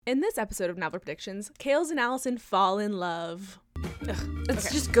In this episode of Novel Predictions, Kales and Alyson fall in love. Ugh,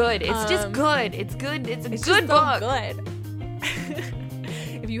 it's just good. It's just good. It's good. It's a good book. So good.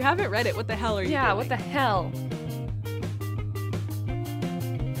 If you haven't read it, what the hell are you doing? Yeah, what the hell?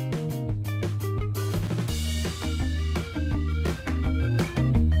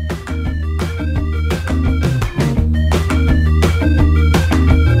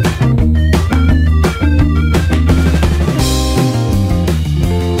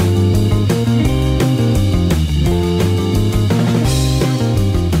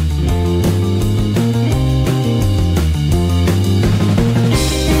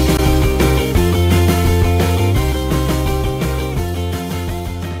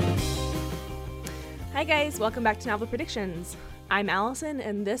 Welcome back to Novel Predictions. I'm Alyson,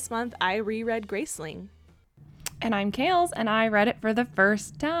 and this month I reread Graceling. And I'm Kales, and I read it for the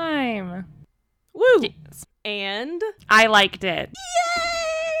first time. Woo! Yes. And I liked it.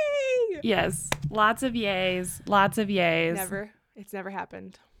 Yay! Yes. Lots of yays. Lots of yays. It's never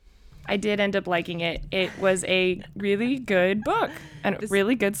happened. I did end up liking it. It was a really good book and a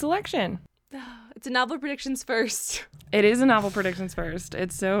really good selection. It's a Novel Predictions first. It is a Novel Predictions first.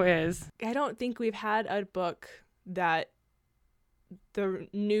 It so is. I don't think we've had a book that the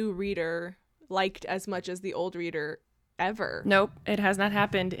new reader liked as much as the old reader ever. Nope, it has not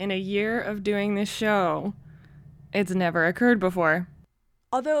happened in a year of doing this show. It's never occurred before.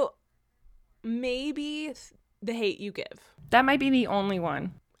 Although, maybe The Hate You Give. That might be the only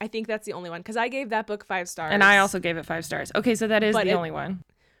one. I think that's the only one, because I gave that book 5 stars. And I also gave it 5 stars. Okay, so that is the only one.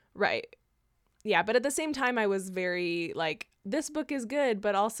 Right. Yeah, but at the same time, I was very, like, this book is good,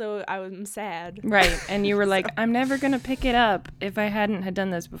 but also I'm sad. Right, and you were like, I'm never going to pick it up if I hadn't had done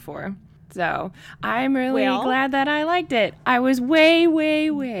this before. So I'm really glad that I liked it. I was way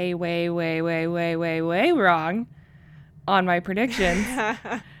wrong on my predictions,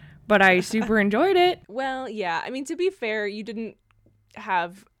 but I super enjoyed it. Well, yeah, I mean, to be fair, you didn't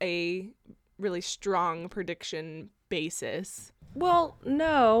have a really strong prediction basis. Well,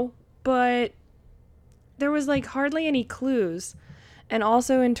 no, but there was like hardly any clues. And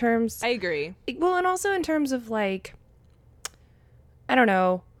also in terms... I agree. Well, and also in terms of like, I don't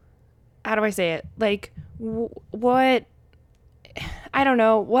know, how do I say it? Like what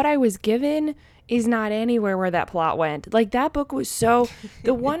I was given is not anywhere where that plot went. Like that book was so...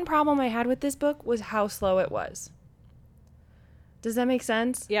 The one problem I had with this book was how slow it was. Does that make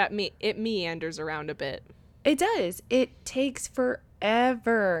sense? Yeah, it meanders around a bit. It does. It takes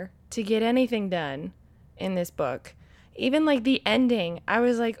forever to get anything done in this book. Even like the ending, I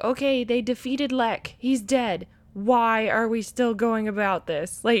was like, okay, they defeated Lek. He's dead. Why are we still going about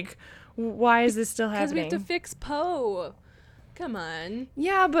this? Like, why is this still happening? Because we have to fix Poe. Come on.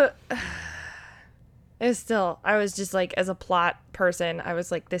 Yeah, but it's still, I was just like, as a plot person, I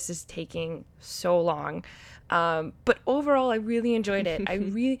was like, this is taking so long. But overall, I really enjoyed it.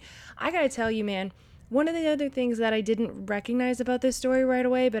 I gotta tell you, man, one of the other things that I didn't recognize about this story right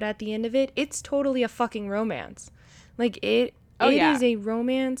away, but at the end of it, it's totally a fucking romance. Like, it is a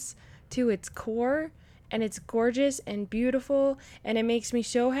romance to its core, and it's gorgeous and beautiful, and it makes me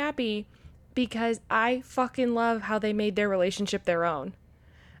so happy because I fucking love how they made their relationship their own.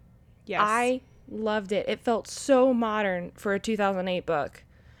 Yes. I loved it. It felt so modern for a 2008 book.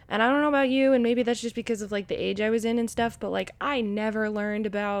 And I don't know about you, and maybe that's just because of, like, the age I was in and stuff, but, like, I never learned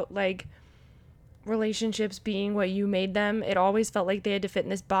about, like, relationships being what you made them. It always felt like they had to fit in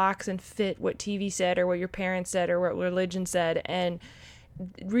this box and fit what TV said or what your parents said or what religion said. And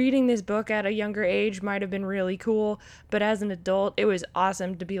reading this book at a younger age might have been really cool, but as an adult, it was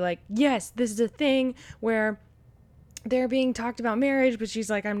awesome to be like, yes, this is a thing where they're being talked about marriage, but she's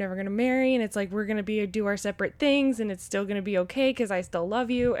like, I'm never going to marry. And it's like, we're going to do our separate things and it's still going to be okay because I still love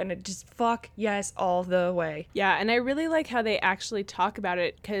you. And it just fuck yes all the way. Yeah, and I really like how they actually talk about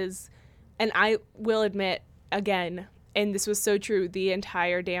it because... And I will admit, again, and this was so true the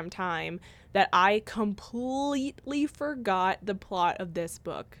entire damn time, that I completely forgot the plot of this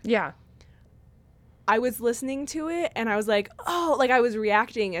book. Yeah. I was listening to it, and I was like, oh, like I was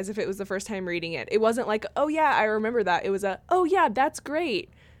reacting as if it was the first time reading it. It wasn't like, oh, yeah, I remember that. It was oh, yeah, that's great.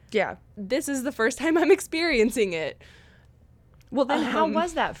 Yeah. This is the first time I'm experiencing it. Well, then how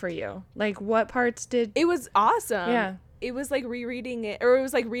was that for you? Like, what parts did... It was awesome. Yeah. It was like rereading it, or it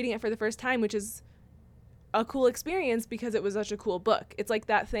was like reading it for the first time, which is a cool experience because it was such a cool book. It's like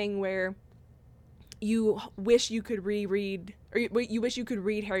that thing where you wish you could reread, or you wish you could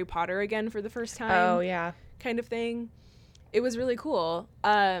read Harry Potter again for the first time. Oh, yeah. Kind of thing. It was really cool.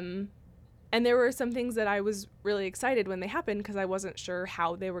 And there were some things that I was really excited when they happened because I wasn't sure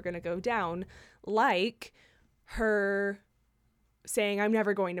how they were going to go down, like her saying, I'm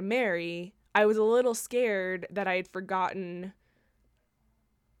never going to marry, I was a little scared that I had forgotten,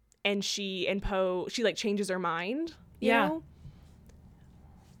 and Poe, she like changes her mind, you know?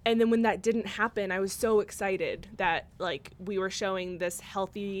 And then when that didn't happen, I was so excited that like we were showing this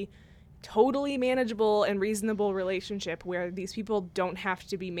healthy, totally manageable and reasonable relationship where these people don't have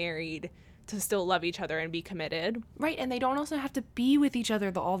to be married to still love each other and be committed. Right, and they don't also have to be with each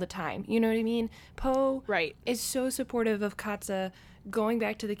other all the time. You know what I mean? Poe Right. is so supportive of Katsa going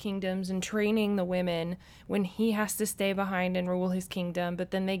back to the kingdoms and training the women when he has to stay behind and rule his kingdom,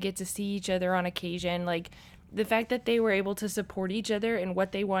 but then they get to see each other on occasion. Like, the fact that they were able to support each other in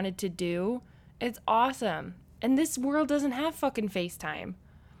what they wanted to do, it's awesome. And this world doesn't have fucking FaceTime.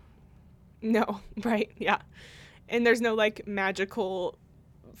 No, right, yeah. And there's no, like, magical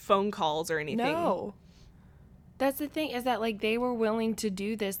phone calls or anything. No. That's the thing, is that, like, they were willing to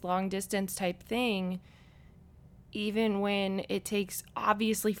do this long-distance type thing even when it takes,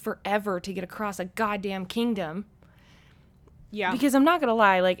 obviously, forever to get across a goddamn kingdom. Yeah. Because I'm not going to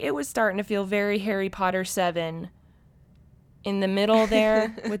lie, like, it was starting to feel very Harry Potter 7 in the middle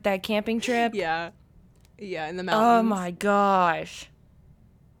there with that camping trip. Yeah. Yeah, in the mountains. Oh, my gosh.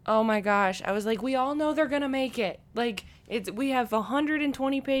 Oh, my gosh. I was like, we all know they're going to make it. Like, we have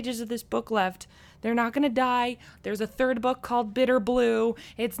 120 pages of this book left. They're not going to die. There's a third book called Bitter Blue.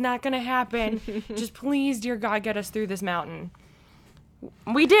 It's not going to happen. Just please, dear God, get us through this mountain.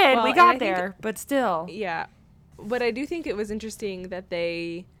 We did. Well, we got there, but still. Yeah. But I do think it was interesting that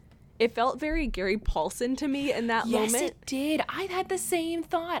it felt very Gary Paulson to me in that moment. Yes, it did. I had the same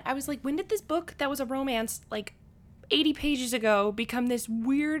thought. I was like, when did this book that was a romance, like 80 pages ago, become this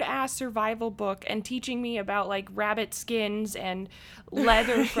weird ass survival book and teaching me about like rabbit skins and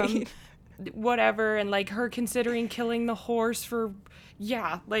leather from whatever, and like her considering killing the horse for,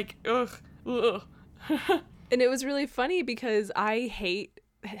 like, ugh. And it was really funny because I hate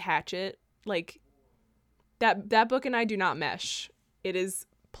Hatchet. Like, that book and I do not mesh. It is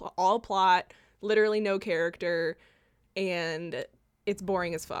all plot, literally no character, and it's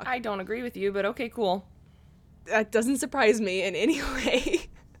boring as fuck. I don't agree with you, but okay, cool. That doesn't surprise me in any way.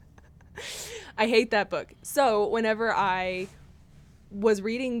 I hate that book. So whenever I was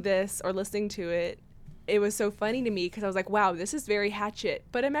reading this or listening to it, it was so funny to me because I was like, wow, this is very Hatchet,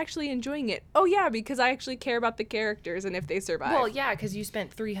 but I'm actually enjoying it. Oh yeah, because I actually care about the characters and if they survive. Well, yeah, because you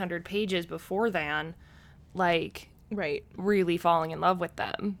spent 300 pages before then, like, right, really falling in love with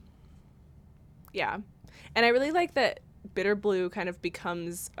them. Yeah. And I really like that Bitter Blue kind of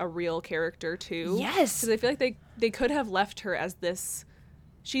becomes a real character too. Yes. Because I feel like they could have left her as this,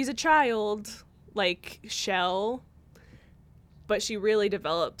 she's a child, like, shell, but she really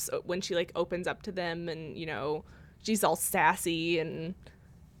develops when she like opens up to them, and you know, she's all sassy, and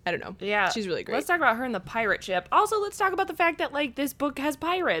I don't know. Yeah. She's really great. Let's talk about her in the pirate ship. Also, let's talk about the fact that like this book has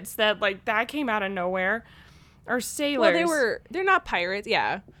pirates, that like that came out of nowhere. Or sailors. Well, they're not pirates,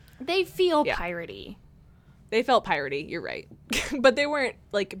 yeah. They feel piratey. They felt piratey, you're right. But they weren't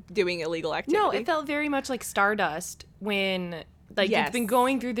like doing illegal activity. No, it felt very much like Stardust when like it's been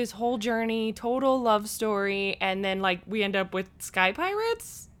going through this whole journey, total love story, and then like we end up with sky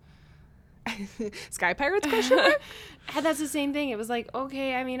pirates. Sky pirates, question mark? And that's the same thing. It was like,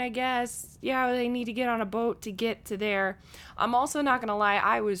 okay, I mean, I guess, yeah, they need to get on a boat to get to there. I'm also not gonna lie,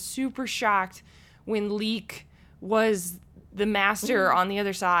 I was super shocked when Leek was the master on the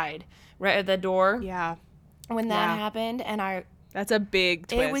other side, right at the door. Yeah. When that happened, and that's a big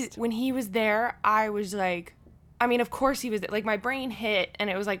twist. It was, when he was there, I was like, I mean, of course he was, like, my brain hit, and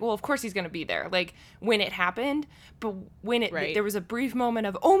it was like, well, of course he's going to be there, like, when it happened, but when there was a brief moment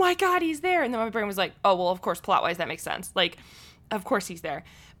of, oh my God, he's there, and then my brain was like, oh, well, of course, plot-wise, that makes sense, like, of course he's there,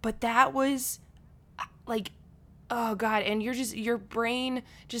 but that was, like, oh God, and your brain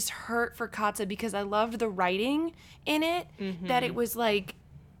just hurt for Katsa, because I loved the writing in it, that it was, like,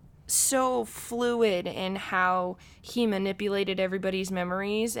 so fluid in how he manipulated everybody's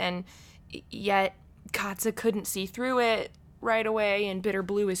memories, and yet Katsa couldn't see through it right away, and Bitter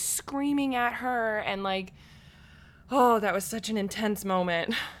Blue is screaming at her, and like, oh, that was such an intense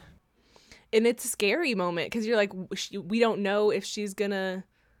moment. And it's a scary moment because you're like, we don't know if she's gonna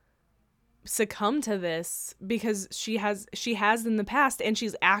succumb to this, because she has in the past, and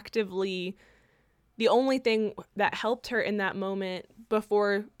she's actively, the only thing that helped her in that moment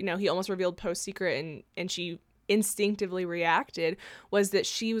before, you know, he almost revealed Poe's secret and she instinctively reacted, was that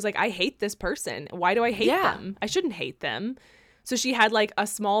she was like, I hate this person. Why do I hate them? I shouldn't hate them. So she had like a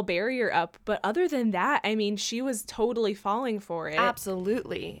small barrier up. But other than that, I mean, she was totally falling for it.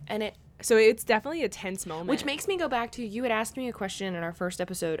 Absolutely. And So it's definitely a tense moment. Which makes me go back to, you had asked me a question in our first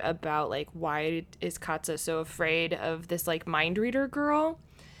episode about, like, why is Katsa so afraid of this, like, mind reader girl?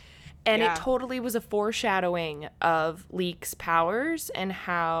 And Yeah. it totally was a foreshadowing of Leek's powers and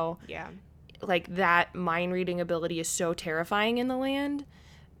how, like, that mind reading ability is so terrifying in the land,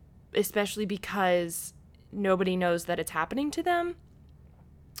 especially because nobody knows that it's happening to them.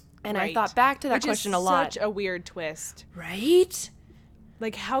 And I thought back to that question a lot. Such a weird twist. Right?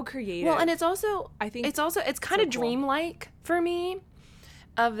 Like, how creative. Well, and it's also, I think it's kind of dreamlike for me,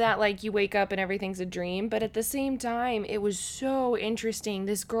 of that, like, you wake up and everything's a dream. But at the same time, it was so interesting.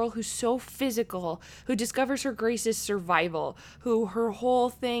 This girl who's so physical, who discovers her grace is survival, who her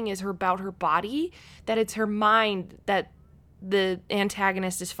whole thing is about her body, that it's her mind that the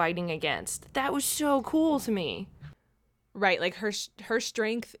antagonist is fighting against. That was so cool to me. Right. Like, her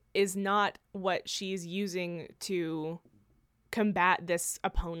strength is not what she's using to combat this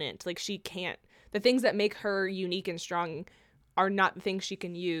opponent. Like, she can't, the things that make her unique and strong are not the things she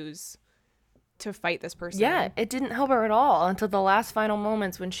can use to fight this person. Yeah, it didn't help her at all until the last final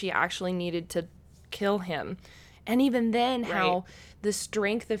moments when she actually needed to kill him. And even then, how the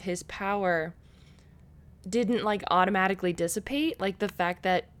strength of his power didn't, like, automatically dissipate. Like, the fact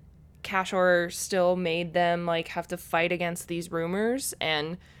that Kashor still made them, like, have to fight against these rumors,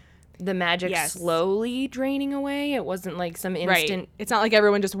 and the magic slowly draining away. It wasn't like some instant. It's not like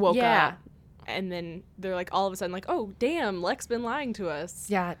everyone just woke up and then they're like all of a sudden like, oh damn, Lek's been lying to us.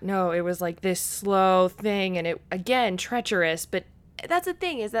 Yeah, no, it was like this slow thing, and it, again, treacherous. But that's the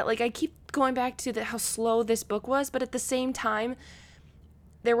thing, is that, like, I keep going back to how slow this book was, but at the same time,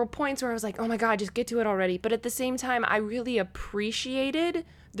 there were points where I was like, oh my god, just get to it already. But at the same time, I really appreciated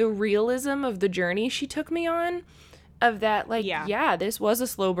the realism of the journey she took me on. Of that, like, yeah, this was a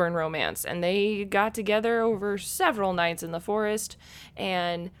slow burn romance, and they got together over several nights in the forest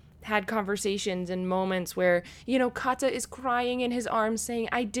and had conversations and moments where, you know, Kata is crying in his arms saying,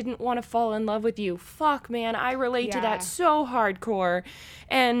 I didn't want to fall in love with you. Fuck, man, I relate to that so hardcore.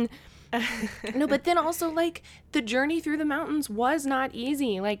 And no, but then also, like, the journey through the mountains was not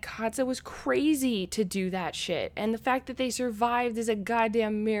easy. Like, Kata was crazy to do that shit, and the fact that they survived is a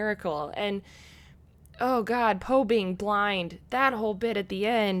goddamn miracle. And oh god, Poe being blind, that whole bit at the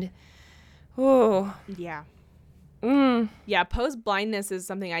end. Oh. Yeah. Yeah, Poe's blindness is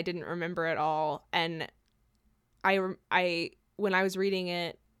something I didn't remember at all. And I when I was reading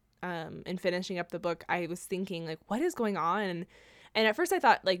it and finishing up the book, I was thinking, like, what is going on? And at first I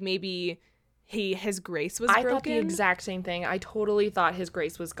thought, like, maybe his grace was broken. I thought the exact same thing. I totally thought his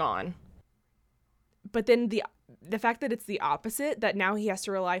grace was gone. But then the fact that it's the opposite, that now he has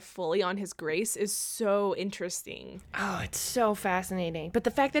to rely fully on his grace, is so interesting. Oh, it's so fascinating. But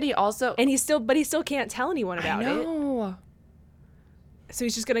the fact that he also... And he still can't tell anyone about it. I know. So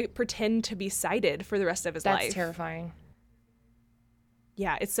he's just going to pretend to be sighted for the rest of his life. That's terrifying.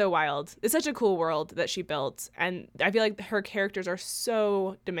 Yeah, it's so wild. It's such a cool world that she built. And I feel like her characters are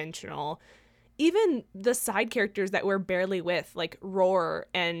so dimensional. Even the side characters that we're barely with, like Roar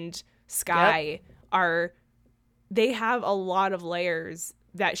and Sky, they have a lot of layers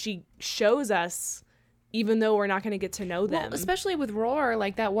that she shows us, even though we're not going to get to know them. Well, especially with Roar,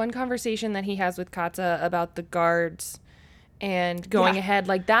 like that one conversation that he has with Katsa about the guards and going ahead,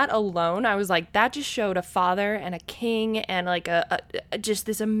 like that alone, I was like, that just showed a father and a king and like a just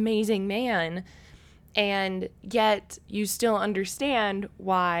this amazing man. And yet you still understand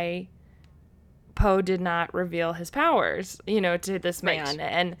why Poe did not reveal his powers, you know, to this man.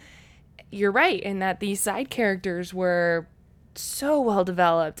 And you're right in that these side characters were so well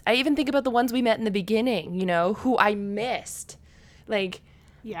developed. I even think about the ones we met in the beginning, you know, who I missed. Like,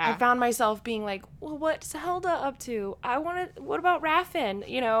 I found myself being like, well, what's Helda up to? What about Raffin?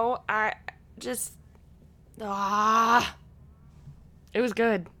 You know, I just, it was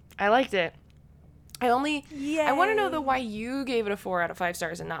good. I liked it. I want to know though why you gave it a 4 out of 5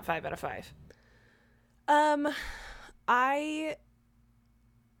 stars and not 5 out of 5. I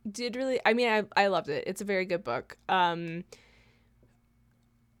did really, I mean, I loved it. It's a very good book. I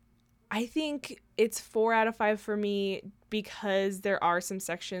think it's 4 out of 5 for me because there are some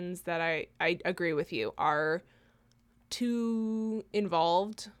sections that I agree with you are too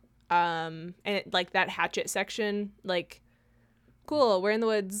involved. And like that hatchet section, like, cool, we're in the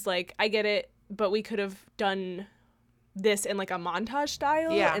woods, like, I get it, but we could have done this in like a montage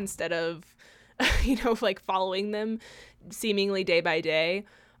style instead of, you know, like following them seemingly day by day.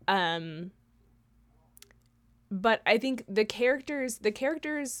 But I think the characters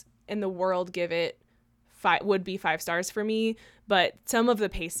and the world give it would be 5 stars for me, but some of the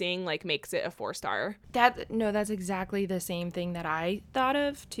pacing like makes it a 4-star. That's exactly the same thing that I thought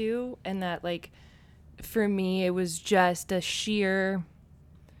of too, and that like for me it was just a sheer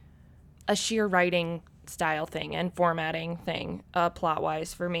writing style thing and formatting thing, plot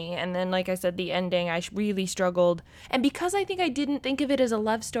wise for me. And then like I said, the ending I really struggled, and because I think I didn't think of it as a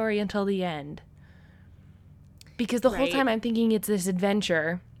love story until the end, because the whole time I'm thinking it's this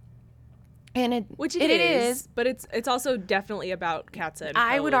adventure. And it is, but it's also definitely about Katza and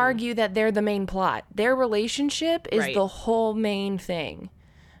I Poe. would argue that they're the main plot. Their relationship is the whole main thing.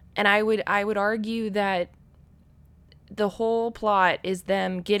 And I would argue that the whole plot is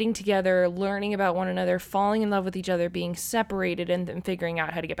them getting together, learning about one another, falling in love with each other, being separated, and then figuring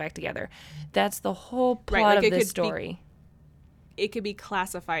out how to get back together. That's the whole plot of this story. It could be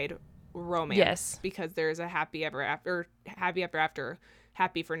classified romance. Yes. Because there's a happy ever after,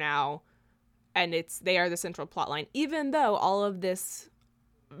 happy for now. And they are the central plot line. Even though all of this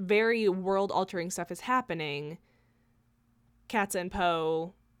very world-altering stuff is happening, Katza and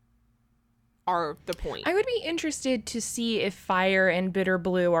Poe are the point. I would be interested to see if Fire and Bitter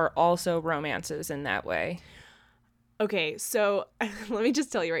Blue are also romances in that way. Okay, so let me just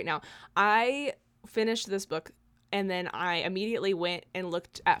tell you right now. I finished this book, and then I immediately went and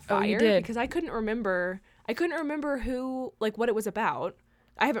looked at Fire. Oh, you did? Because I couldn't remember who, like, what it was about.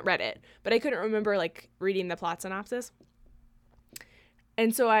 I haven't read it, but I couldn't remember like reading the plot synopsis.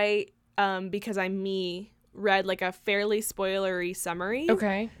 And so I, because I'm me, read like a fairly spoilery summary.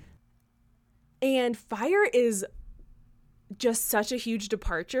 Okay. And Fire is just such a huge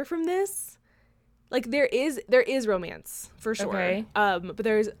departure from this. Like there is romance for sure. Okay. But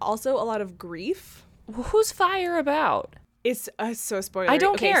there's also a lot of grief. Who's Fire about? It's so spoilery. I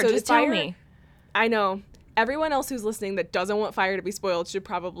don't care. So just tell me. I know. Everyone else who's listening that doesn't want Fire to be spoiled should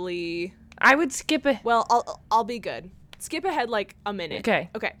probably... I would skip it. Well, I'll be good. Skip ahead like a minute. Okay.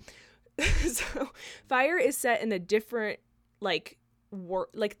 So Fire is set in a different, like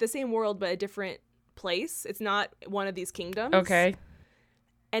the same world, but a different place. It's not one of these kingdoms. Okay.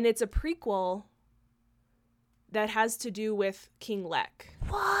 And it's a prequel that has to do with King Lek.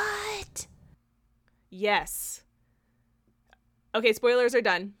 What? Yes. Okay, spoilers are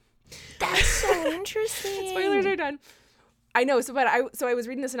done. That's so interesting. Spoilers are done. I know. So I was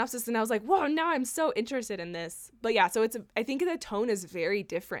reading the synopsis and I was like, whoa, now I'm so interested in this. But yeah, so I think the tone is very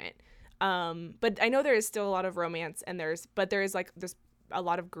different. But I know there is still a lot of romance and there's a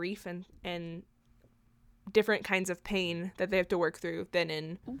lot of grief and different kinds of pain that they have to work through than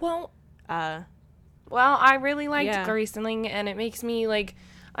in. Well, I really liked Graceling, and it makes me like,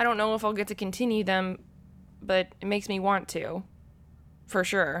 I don't know if I'll get to continue them, but it makes me want to. For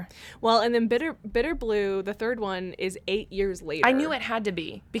sure. Well, and then Bitter Blue, the third one, is 8 years later. I knew it had to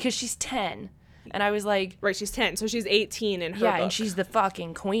be because she's 10. And I was like... Right, she's 10, so she's 18 in her book. Yeah, and she's the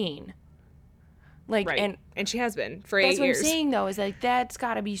fucking queen. Like, right. And she has been for 8 years. That's what I'm saying, though, is like, that's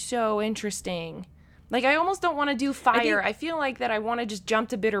got to be so interesting. Like, I almost don't want to do Fire. I feel like that I want to just jump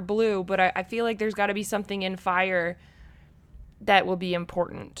to Bitter Blue, but I feel like there's got to be something in Fire that will be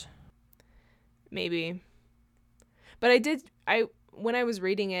important. Maybe. But when I was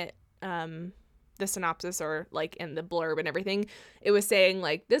reading it, the synopsis or like in the blurb and everything, it was saying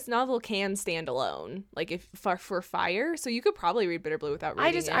like this novel can stand alone, like if for Fire. So you could probably read Bitter Blue without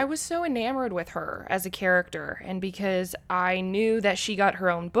reading it. I was so enamored with her as a character, and because I knew that she got her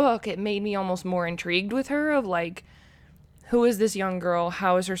own book, it made me almost more intrigued with her of like, who is this young girl?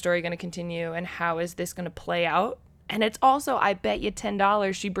 How is her story going to continue? And how is this going to play out? And it's also, I bet you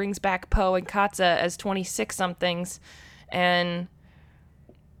 $10 she brings back Poe and Katza as 26-somethings, and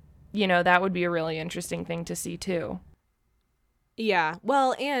you know, that would be a really interesting thing to see too. Yeah.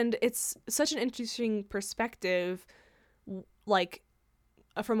 Well, and it's such an interesting perspective, like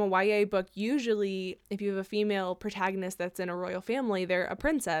from a YA book. Usually if you have a female protagonist that's in a royal family, they're a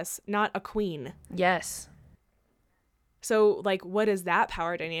princess, not a queen. Yes. So like, what is that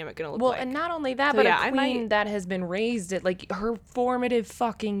power dynamic going to look like? Well, and not only that, but a queen that has been raised at, like, her formative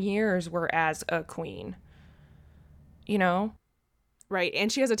fucking years were as a queen. You know? Right,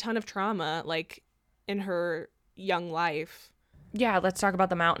 and she has a ton of trauma, like, in her young life. Yeah, let's talk about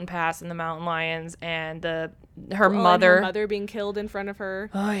the mountain pass and the mountain lions and her mother. And her mother being killed in front of her.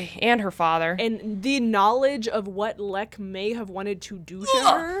 And her father. And the knowledge of what Lek may have wanted to do to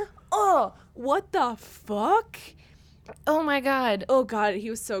her. Oh, what the fuck? Oh my god. Oh god, he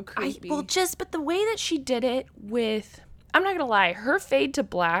was so creepy. But the way that she did it with, I'm not gonna lie, her fade to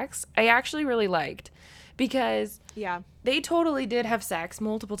blacks, I actually really liked. Because they totally did have sex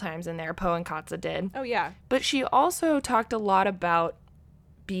multiple times in there. Poe and Katza did. Oh, yeah. But she also talked a lot about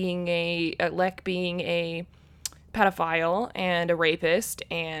being Lek being a pedophile and a rapist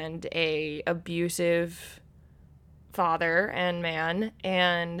and a abusive father and man,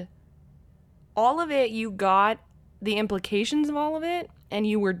 and all of it, you got the implications of all of it, and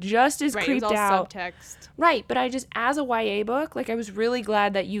you were just as Right, creeped it was all out. subtext. Right, but I just, as a YA book, like, I was really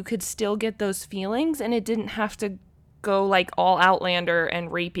glad that you could still get those feelings, and it didn't have to go, like, all Outlander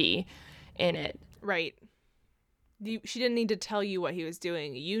and rapey in it. Right. She didn't need to tell you what he was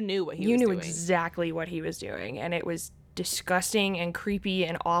doing. You knew what he You was knew doing. exactly what he was doing, and it was disgusting and creepy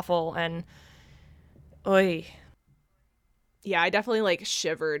and awful, and oy. Yeah, I definitely like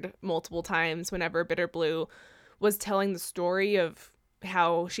shivered multiple times whenever Bitter Blue was telling the story of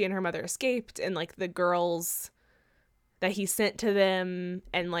how she and her mother escaped, and like the girls that he sent to them,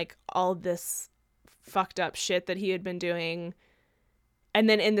 and like all this fucked up shit that he had been doing. And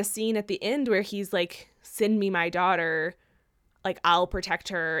then in the scene at the end where he's like, send me my daughter, like I'll protect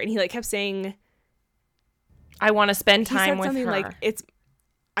her, and he like kept saying, I want to spend he said time with something her. like,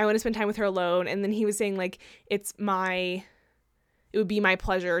 I want to spend time with her alone. And then he was saying like, it would be my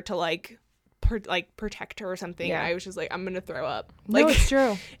pleasure to like protect her or something. Yeah. I was just like, I'm gonna throw up. No, Like, it's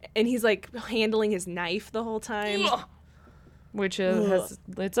true. and he's like handling his knife the whole time. Ugh. Which has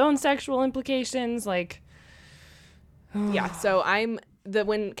its own sexual implications, like. Yeah, so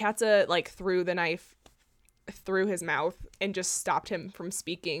when Katza like threw the knife through his mouth and just stopped him from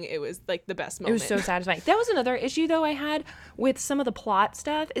speaking, it was like the best moment. It was so satisfying. That was another issue though I had with some of the plot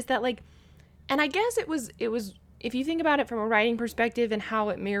stuff, is that like, and I guess it was if you think about it from a writing perspective and how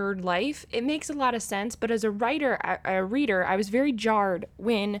it mirrored life, it makes a lot of sense. But as a reader, I was very jarred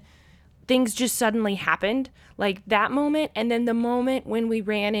when things just suddenly happened, like that moment, and then the moment when we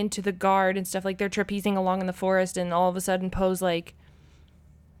ran into the guard and stuff, like they're trapezing along in the forest, and all of a sudden Poe's like,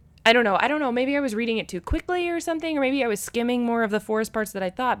 I don't know, maybe I was reading it too quickly or something, or maybe I was skimming more of the forest parts that I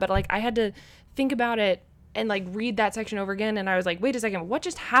thought, but like I had to think about it and like read that section over again, and I was like, wait a second, what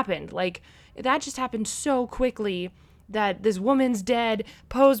just happened? Like that just happened so quickly that this woman's dead,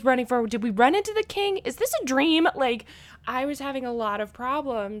 Poe's running forward, did we run into the king? Is this a dream? Like I was having a lot of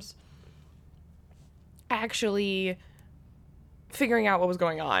problems actually figuring out what was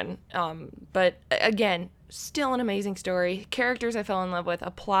going on. But again, still an amazing story. Characters I fell in love with.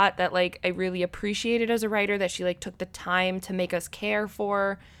 A plot that like I really appreciated as a writer, that she like took the time to make us care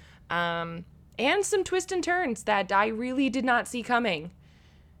for. And some twists and turns that I really did not see coming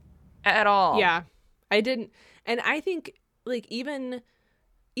at all. Yeah, I didn't. And I think like even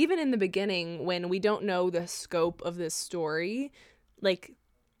in the beginning, when we don't know the scope of this story, like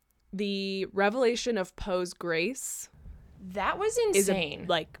the revelation of Poe's grace, that was insane.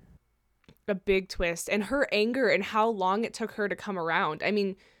 Is a big twist, and her anger and how long it took her to come around. I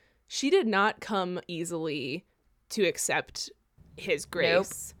mean, she did not come easily to accept his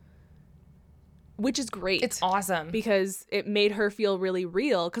grace. Nope. Which is great. It's awesome because it made her feel really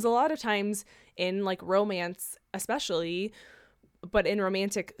real, because a lot of times in like romance especially, but in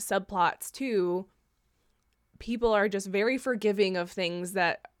romantic subplots too, people are just very forgiving of things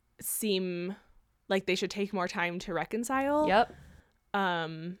that seem like they should take more time to reconcile. Yep.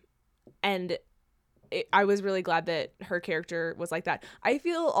 And I was really glad that her character was like that. I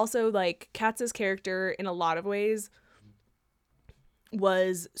feel also like Katz's character in a lot of ways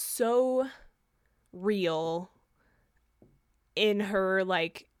was so real in her,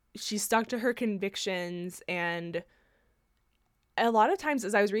 like she stuck to her convictions, and a lot of times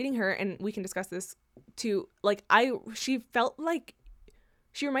as I was reading her, and we can discuss this too, like she felt like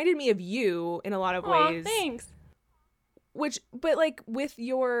she reminded me of you in a lot of ways. Thanks. But like with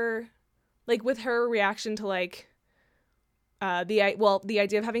her reaction to like the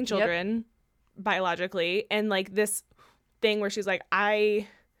idea of having children biologically, and like this thing where she's like,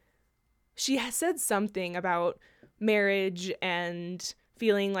 she has said something about marriage and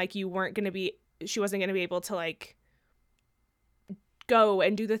feeling like she wasn't going to be able to like go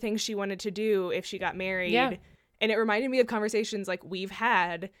and do the things she wanted to do if she got married. Yeah. And it reminded me of conversations like we've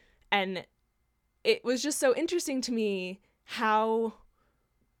had, and it was just so interesting to me how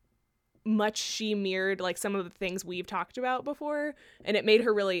much she mirrored like some of the things we've talked about before, and it made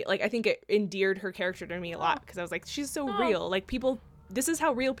her really like, I think it endeared her character to me a lot, because I was like, she's so real. Like this is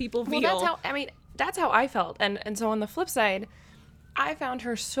how real people feel. Well, that's how I felt, and so on the flip side, I found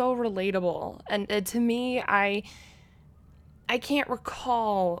her so relatable, and to me, I can't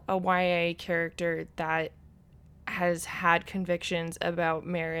recall a YA character that has had convictions about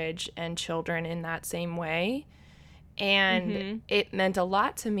marriage and children in that same way. And it meant a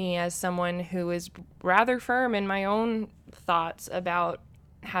lot to me as someone who is rather firm in my own thoughts about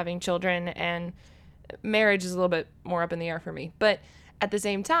having children, and marriage is a little bit more up in the air for me. But at the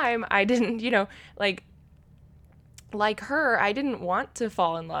same time, I didn't, like her, I didn't want to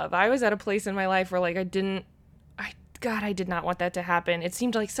fall in love. I was at a place in my life where like I did not want that to happen. It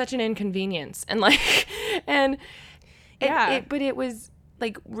seemed like such an inconvenience. And like, and but it was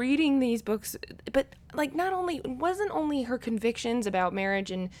like reading these books, but like it wasn't only her convictions about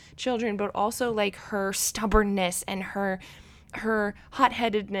marriage and children, but also like her stubbornness and her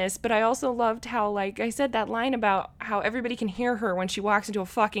hot-headedness. But I also loved how, like I said, that line about how everybody can hear her when she walks into a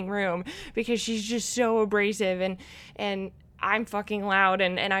fucking room because she's just so abrasive and I'm fucking loud.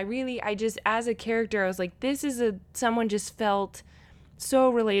 And I just, as a character, I was like, this is someone just felt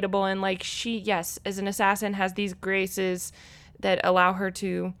so relatable. And like she, yes, as an assassin has these graces that allow her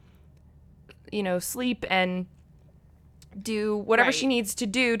to, sleep and do whatever she needs to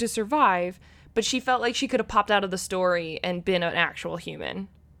do to survive. But she felt like she could have popped out of the story and been an actual human.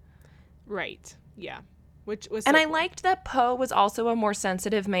 Right. Yeah. Which was I liked that Poe was also a more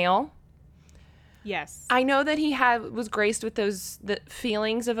sensitive male. Yes. I know that he was graced with the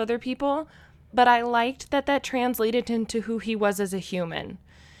feelings of other people, but I liked that translated into who he was as a human.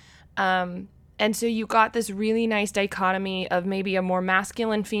 And so you got this really nice dichotomy of maybe a more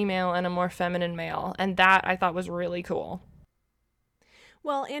masculine female and a more feminine male. And that I thought was really cool.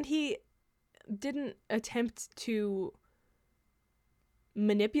 Well, and he didn't attempt to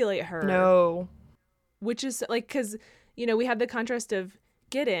manipulate her. No. Which is like, because, we had the contrast of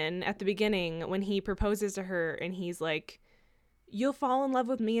Gideon at the beginning when he proposes to her and he's like, you'll fall in love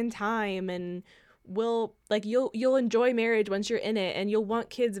with me in time and you'll enjoy marriage once you're in it and you'll want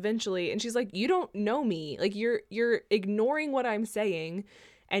kids eventually. And she's like, you don't know me. Like you're ignoring what I'm saying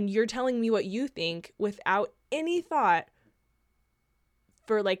and you're telling me what you think without any thought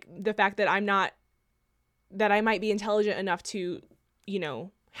for like the fact that I might be intelligent enough to,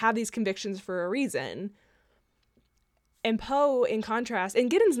 have these convictions for a reason. And Poe, in contrast, and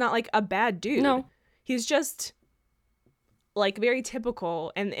Gideon's not like a bad dude. No. He's just like very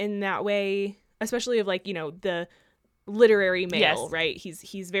typical and in that way, especially of like, the literary male, yes. right?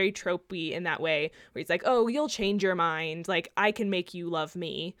 He's very tropey in that way where he's like, oh, you'll change your mind. Like I can make you love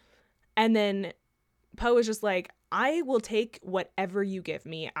me. And then Poe is just like, I will take whatever you give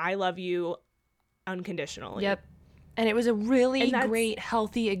me. I love you unconditionally. Yep. And it was a really great,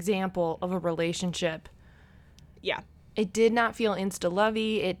 healthy example of a relationship. Yeah. It did not feel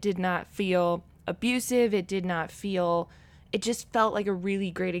insta-lovey. It did not feel abusive. It just felt like a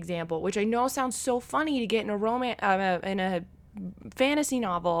really great example, which I know sounds so funny to get in in a fantasy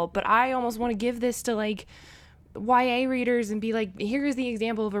novel, but I almost want to give this to like YA readers and be like, here's the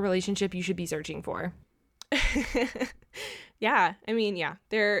example of a relationship you should be searching for. Yeah, I mean, yeah,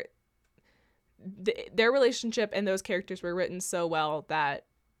 their relationship and those characters were written so well that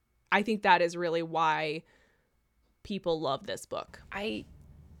I think that is really why people love this book. I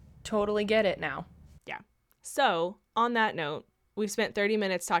totally get it now. Yeah. So, on that note, we've spent 30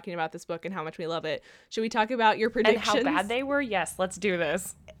 minutes talking about this book and how much we love it. Should we talk about your predictions? And how bad they were? Yes, let's do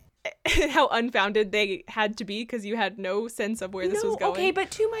this. How unfounded they had to be because you had no sense of where this was going. Okay,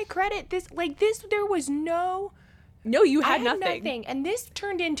 but to my credit, there was no... No, you had nothing. And this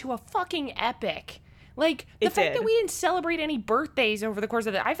turned into a fucking epic. Like, the fact that we didn't celebrate any birthdays over the course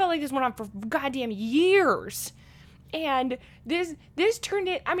of it, I felt like this went on for goddamn years. And this turned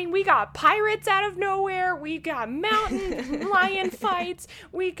it, I mean, we got pirates out of nowhere, we got mountain lion fights,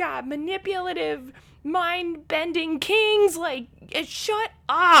 we got manipulative, mind-bending kings, like, shut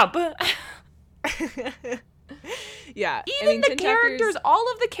up. Yeah. Even the characters,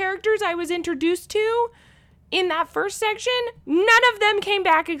 all of the characters I was introduced to in that first section, none of them came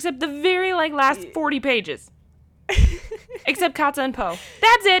back except the very, last 40 pages. Except Katza and Poe.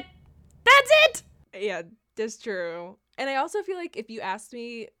 That's it. Yeah, that's true. And I also feel like if you asked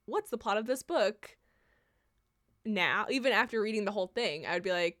me, what's the plot of this book? Now, even after reading the whole thing, I would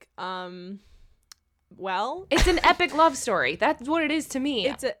be like, well. It's an epic love story. That's what it is to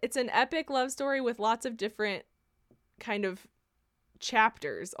me. It's an epic love story with lots of different kind of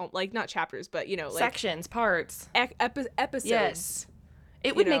chapters, like not chapters, but like sections, parts, episodes. Yes,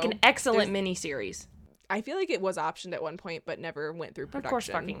 it would make an excellent miniseries. I feel like it was optioned at one point, but never went through production. Of course,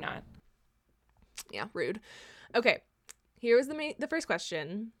 fucking not. Yeah, rude. Okay, here was the first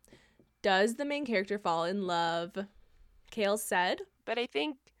question: does the main character fall in love? Kale said, but I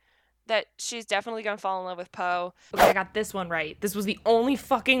think that she's definitely gonna fall in love with Poe. Okay, I got this one right. This was the only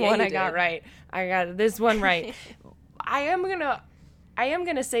fucking one I got right. I got this one right. I am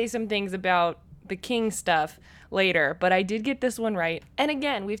gonna say some things about the king stuff later, but I did get this one right. And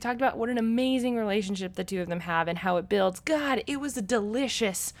again, we've talked about what an amazing relationship the two of them have and how it builds. God, it was a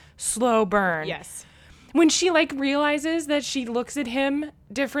delicious slow burn. Yes. When she like realizes that she looks at him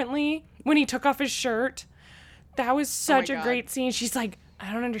differently when he took off his shirt. That was such a great scene. She's like,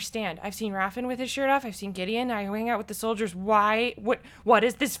 I don't understand. I've seen Raffin with his shirt off. I've seen Gideon. I hang out with the soldiers. Why? What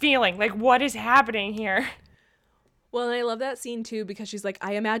is this feeling? Like, what is happening here? Well, and I love that scene too because she's like,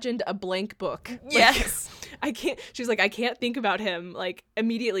 I imagined a blank book. Yes. She's like, I can't think about him. Like,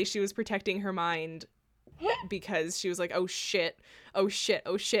 immediately she was protecting her mind because she was like, oh shit.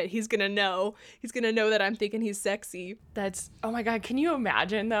 He's gonna know that I'm thinking he's sexy. Oh my God, can you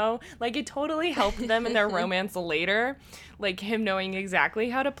imagine though? Like, it totally helped them in their romance later, like him knowing exactly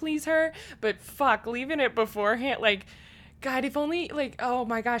how to please her, but fuck, leaving it beforehand, like, God, if only, like, oh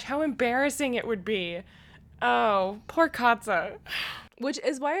my gosh, how embarrassing it would be. Oh, poor Katza. Which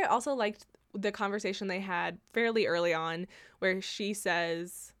is why I also liked the conversation they had fairly early on where she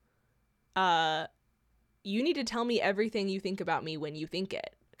says, you need to tell me everything you think about me when you think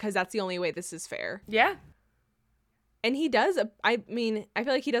it, because that's the only way this is fair. Yeah. And he does. I mean, I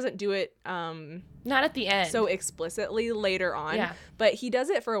feel like he doesn't do it not at the end so explicitly later on. Yeah. But he does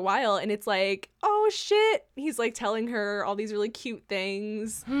it for a while, and it's like, oh shit. He's like telling her all these really cute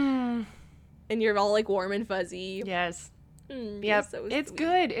things. And you're all like warm and fuzzy. Yes. Yep. So it's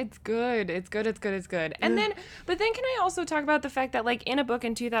good. It's good. And then, but then can I also talk about the fact that like in a book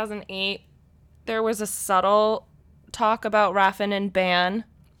in 2008, there was a subtle talk about Raffin and Ban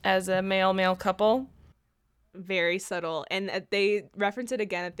as a male couple. Very subtle. And they reference it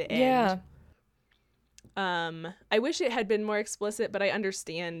again at the end. Yeah. I wish it had been more explicit, but I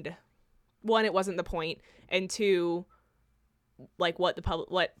understand. One, it wasn't the point. And two, like what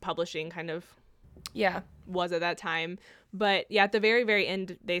publishing kind of was at that time. But yeah, at the very, very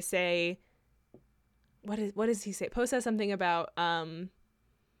end, they say, what does he say? Poe says something about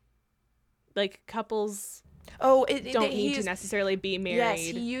like couples don't need to necessarily be married. Yes,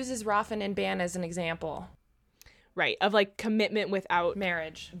 he uses Raffin and Ban as an example. Right, of like commitment without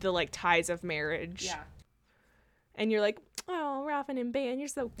marriage, the like ties of marriage. Yeah. And you're like, oh, Raffin and Ban, you're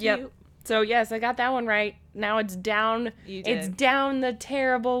so cute. Yep. So yes, I got that one right. Now it's down. You did. It's down the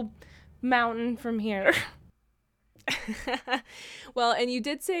terrible mountain from here. Well, and you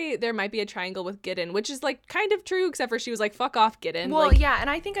did say there might be a triangle with Gideon, which is like kind of true, except for she was like, fuck off, Gideon. Well, like, yeah, and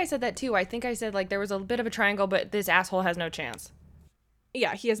I think I said that too. I think I said like there was a bit of a triangle, but this asshole has no chance.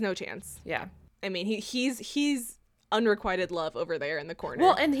 Yeah, he has no chance. Yeah. I mean, he's unrequited love over there in the corner.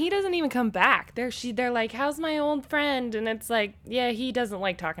 Well, and he doesn't even come back. They're like, how's my old friend? And it's like, yeah, he doesn't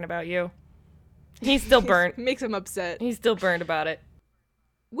like talking about you. He's still burnt. Makes him upset. He's still burnt about it.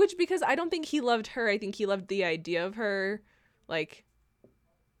 Which, because I don't think he loved her. I think he loved the idea of her. Like,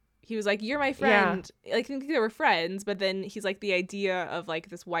 he was like, you're my friend. Yeah. Like, I think they were friends, but then he's like, the idea of like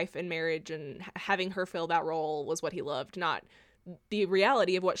this wife and marriage and having her fill that role was what he loved, not the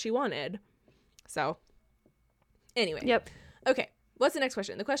reality of what she wanted. So, anyway. Yep. Okay, what's the next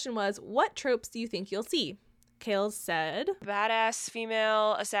question? The question was, what tropes do you think you'll see? Kales said, badass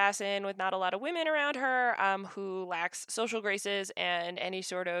female assassin with not a lot of women around her, who lacks social graces and any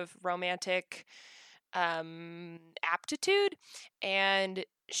sort of romantic aptitude, and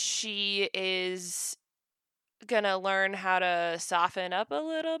she is gonna learn how to soften up a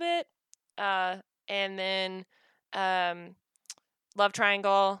little bit, and then love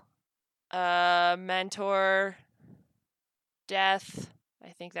triangle, mentor, death.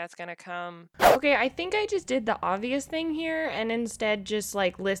 I think that's gonna come. Okay, I think I just did the obvious thing here and instead just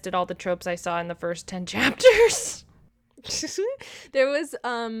like listed all the tropes I saw in the first 10 chapters. There was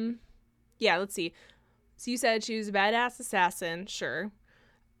yeah, let's see. So you said she was a badass assassin, sure.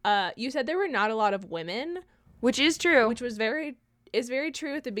 You said there were not a lot of women, which is true. Which was very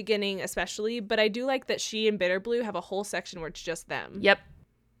true at the beginning, especially, but I do like that she and Bitter Blue have a whole section where it's just them. Yep.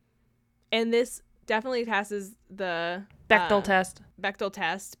 And this definitely passes the Bechdel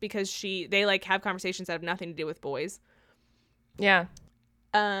test because they like have conversations that have nothing to do with boys. Yeah.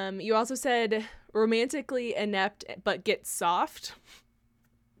 You also said romantically inept but get soft,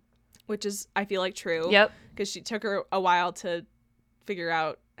 which is, I feel like, true. Yep. Because she took her a while to figure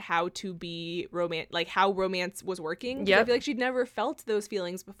out how to be like how romance was working. Yep. I feel like she'd never felt those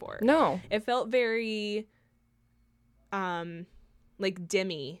feelings before. No. It felt very like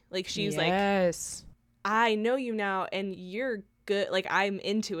dimmy. Like she's like, I know you now and you're good. Like, I'm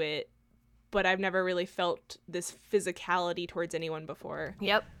into it, but I've never really felt this physicality towards anyone before.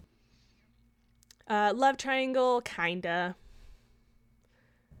 Yep. Love triangle, kinda.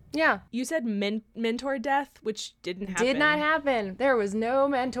 Yeah. You said mentor death, which didn't happen. Did not happen. There was no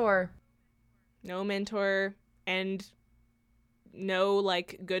mentor. No mentor and no,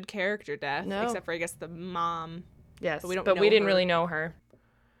 like, good character death. No. Except for, I guess, the mom. Yes, but we didn't really know her.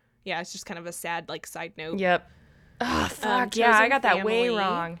 Yeah, it's just kind of a sad, like, side note. Yep. Oh, fuck. Yeah, I got that way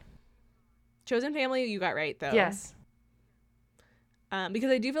wrong. Chosen Family, you got right, though. Yes.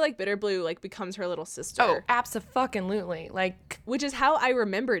 Because I do feel like Bitter Blue, like, becomes her little sister. Oh, abso-fucking-lutely. Like, which is how I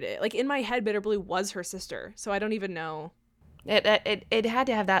remembered it. Like, in my head, Bitter Blue was her sister. So I don't even know. It had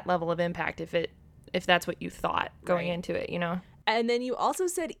to have that level of impact if that's what you thought going into it, you know? And then you also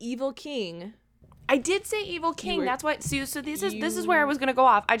said Evil King. I did say Evil King. That's why. So this is where I was gonna go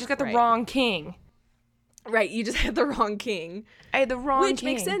off. I just got the wrong king. Right, you just had the wrong king. I had the wrong king. Which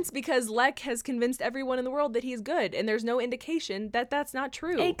makes sense because Lek has convinced everyone in the world that he's good, and there's no indication that that's not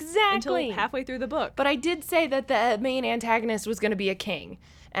true. Exactly. Until halfway through the book. But I did say that the main antagonist was going to be a king.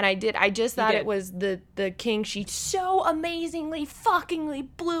 And I just thought it was the king she so amazingly fuckingly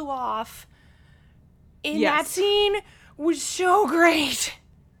blew off in that scene was so great.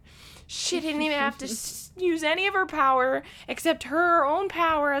 She didn't even have to use any of her power except her own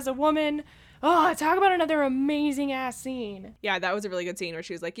power as a woman. Oh, talk about another amazing ass scene. Yeah, that was a really good scene where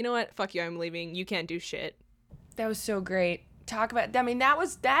she was like, you know what? Fuck you, I'm leaving. You can't do shit. That was so great. Talk about, I mean,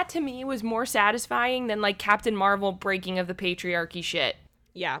 that to me was more satisfying than like Captain Marvel breaking of the patriarchy shit.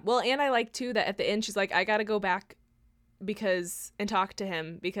 Yeah. Well, and I like too that at the end she's like, I gotta go back and talk to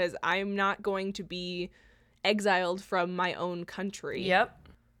him because I'm not going to be exiled from my own country. Yep.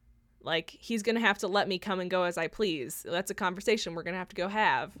 Like, he's gonna have to let me come and go as I please. That's a conversation we're gonna have to go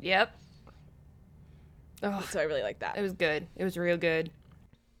have. Yep. Oh, so I really like that. It was good. It was real good.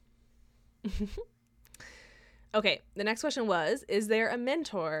 Okay, the next question was, is there a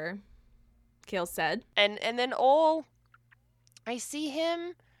mentor? Kale said. And then Ol, I see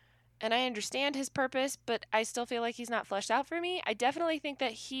him and I understand his purpose, but I still feel like he's not fleshed out for me. I definitely think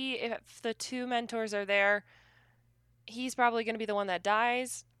that if the two mentors are there, he's probably going to be the one that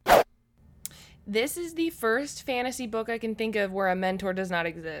dies. This is the first fantasy book I can think of where a mentor does not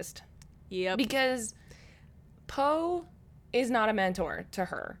exist. Yep. Because Poe is not a mentor to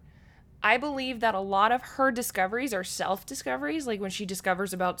her. I believe that a lot of her discoveries are self-discoveries, like when she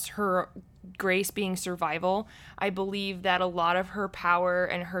discovers about her Grace being survival. I believe that a lot of her power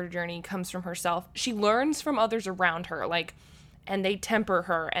and her journey comes from herself. She learns from others around her, like, and they temper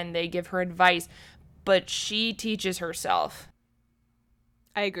her and they give her advice, but she teaches herself.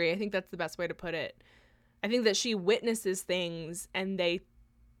 I agree. I think that's the best way to put it. I think that she witnesses things and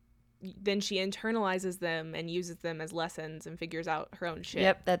then she internalizes them and uses them as lessons and figures out her own shit.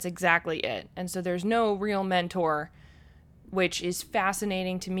 Yep, that's exactly it. And so there's no real mentor, which is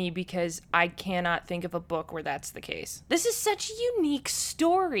fascinating to me because I cannot think of a book where that's the case. This is such a unique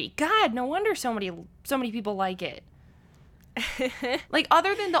story. God, no wonder so many people like it. Like,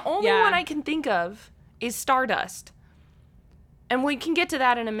 other than the only one I can think of is Stardust. And we can get to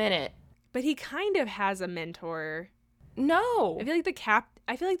that in a minute. But he kind of has a mentor. No. I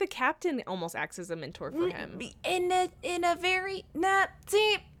feel like the captain almost acts as a mentor for him. In a very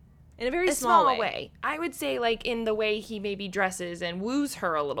small way. I would say, like, in the way he maybe dresses and woos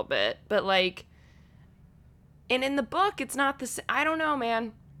her a little bit, but like, and in the book it's not the same. I don't know,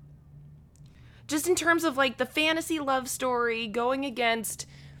 man. Just in terms of like the fantasy love story going against,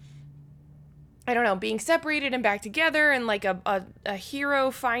 I don't know, being separated and back together, and like a hero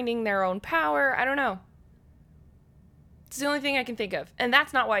finding their own power. I don't know. It's the only thing I can think of. And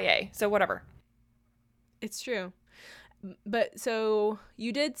that's not YA, so whatever. It's true. But so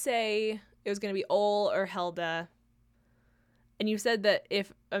you did say it was going to be Ol or Helda. And you said that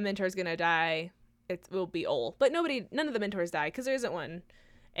if a mentor is going to die, it will be Ol. But none of the mentors die because there isn't one.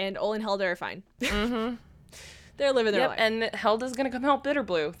 And Ol and Helda are fine. Mm-hmm. They're living their life. And Helda's going to come help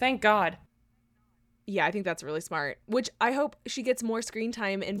Bitterblue. Thank God. Yeah, I think that's really smart. Which I hope she gets more screen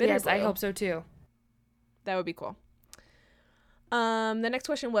time in Bitterblue. Yes, I hope so too. That would be cool. The next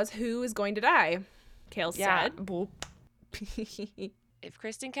question was, who is going to die? Kale said. Boop. If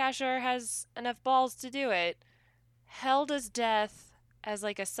Kristen Casher has enough balls to do it, Helda's death as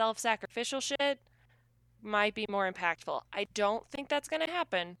like a self-sacrificial shit might be more impactful. I don't think that's going to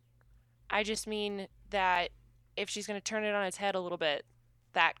happen. I just mean that if she's going to turn it on its head a little bit,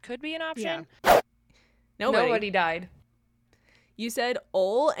 that could be an option. Yeah. Nobody died. You said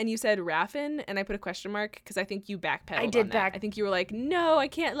Ol and you said Raffen, and I put a question mark because I think you backpedaled. I did on that. I think you were like, no, I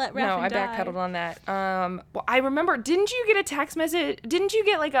can't let Raffen die. No, I backpedaled on that. Well, I remember, didn't you get a text message? Didn't you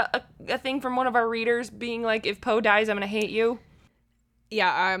get like a thing from one of our readers being like, if Poe dies, I'm going to hate you?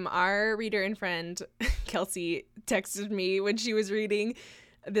 Yeah, our reader and friend, Kelsey, texted me when she was reading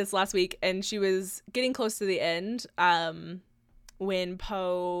this last week, and she was getting close to the end when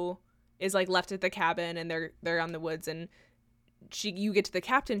Poe is like left at the cabin and they're on the woods, and you get to the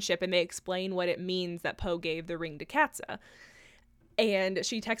captainship and they explain what it means that Poe gave the ring to Katza. And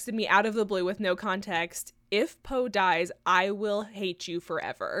she texted me out of the blue with no context, "If Poe dies, I will hate you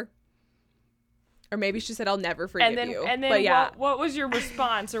forever." Or maybe she said, "I'll never forgive you." And then but yeah, what was your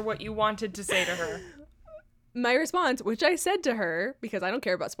response or what you wanted to say to her? my response, which I said to her, because I don't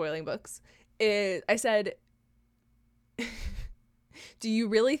care about spoiling books, is I said, "Do you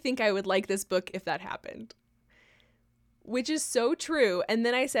really think I would like this book if that happened?" Which is so true. And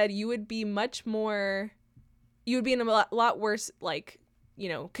then I said, you would be in a lot worse, like,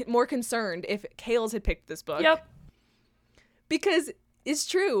 more concerned if Kales had picked this book. Yep. Because it's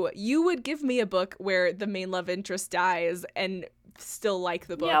true. You would give me a book where the main love interest dies and still like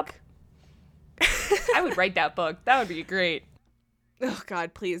the book. Yep. I would write that book. That would be great. Oh,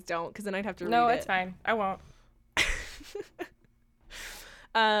 God, please don't, because then I'd have to read it. No, it's fine. I won't.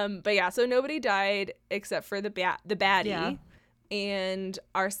 But yeah, so nobody died except for the baddie and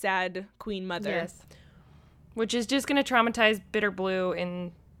our sad queen mother. Yes. Which is just going to traumatize Bitter Blue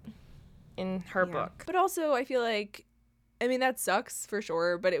in her book. But also, I feel like, I mean, that sucks for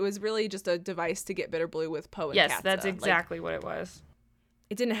sure, but it was really just a device to get Bitter Blue with Poe and Katza. Yes, that's exactly what it was.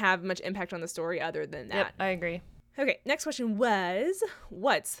 It didn't have much impact on the story other than that. Yep, I agree. Okay, next question was,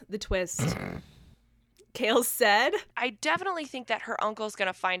 what's the twist? Kale said, I definitely think that her uncle's going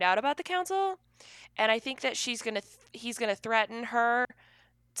to find out about the council, and I think that he's going to threaten her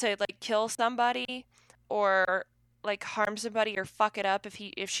to like kill somebody or like harm somebody or fuck it up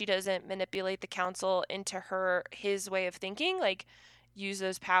if she doesn't manipulate the council into his way of thinking, like use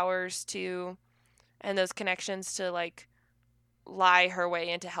those powers to and those connections to like lie her way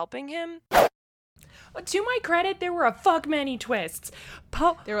into helping him. To my credit, there were a fuck many twists.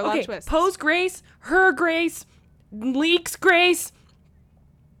 There were a lot of twists. Poe's grace, her grace, Leek's grace,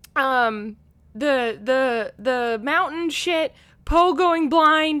 the mountain shit, Poe going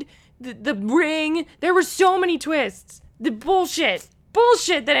blind, the ring. There were so many twists. The bullshit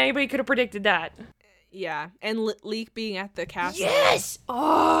that anybody could have predicted that. Yeah, and Leek being at the castle. Yes.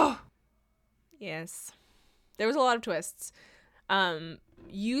 Oh. Yes. There was a lot of twists.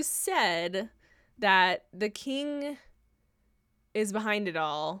 You said that the king is behind it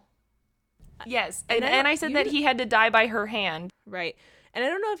all. Yes, and I said that he had to die by her hand. Right. And I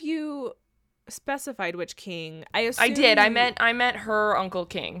don't know if you specified which king. I did. I meant her Uncle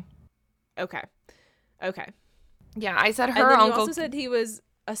King. Okay. Yeah, I said her and then uncle. You also said he was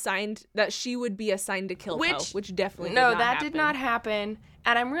that she would be assigned to kill Poe, which definitely did not happen,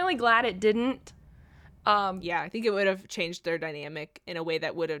 and I'm really glad it didn't. Yeah, I think it would have changed their dynamic in a way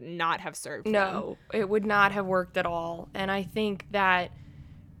that would have not have served them. It would not have worked at all. And I think that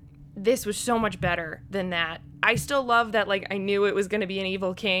this was so much better than that. I still love that, like, I knew it was going to be an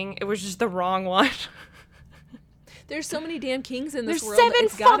evil king. It was just the wrong one. There's so many damn kings in this There's world. 7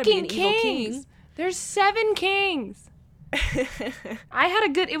 it's gotta fucking be an evil kings. King. There's 7 kings.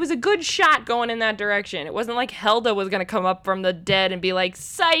 It was a good shot going in that direction. It wasn't like Helda was going to come up from the dead and be like,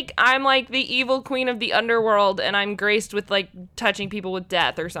 psych, I'm like the evil queen of the underworld and I'm graced with like touching people with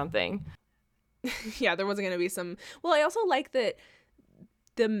death or something. Yeah, there wasn't going to be some. Well, I also like that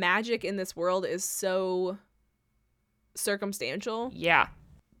the magic in this world is so circumstantial. Yeah.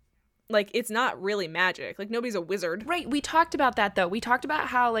 Like, it's not really magic. Like, nobody's a wizard. Right. We talked about that, though. We talked about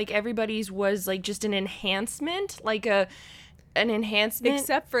how, like, everybody's was, like, just an enhancement. Like, an enhancement.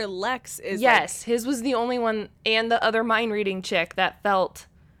 Except for Lex is, yes, his was the only one, and the other mind-reading chick that felt...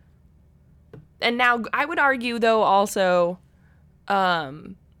 And now, I would argue, though, also,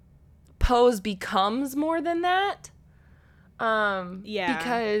 Poe's becomes more than that. Yeah.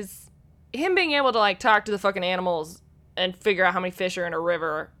 Because him being able to, like, talk to the fucking animals and figure out how many fish are in a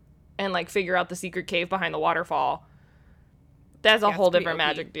river... and, like, figure out the secret cave behind the waterfall. That's a whole different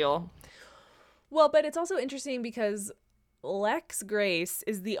magic deal. Well, but it's also interesting because Lex Grace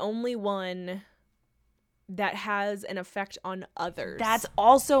is the only one that has an effect on others. That's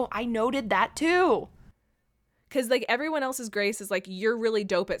also... I noted that, too. Because, like, everyone else's grace is, like, you're really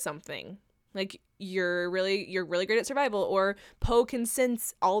dope at something. Like, you're really great at survival. Or Poe can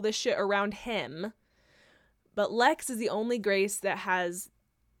sense all this shit around him. But Lex is the only grace that has...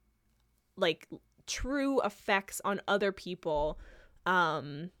 like true effects on other people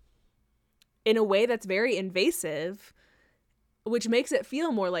in a way that's very invasive, which makes it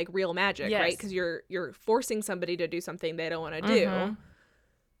feel more like real magic. Yes. Right? Because you're forcing somebody to do something they don't want to do.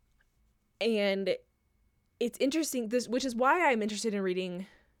 And it's interesting, which is why I'm interested in reading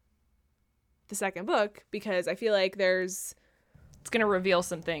the second book, because I feel like it's gonna reveal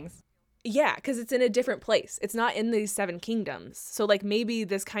some things. Yeah, because it's in a different place. It's not in these 7 kingdoms. So like maybe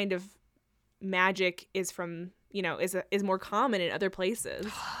this kind of magic is from, is more common in other places.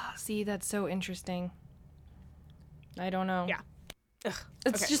 See, that's so interesting. I don't know. Yeah. It's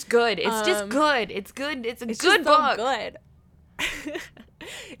Okay. just good. It's just good. It's good. It's a good just so book. good.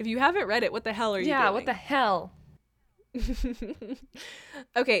 If you haven't read it, what the hell are you doing? Yeah, what the hell?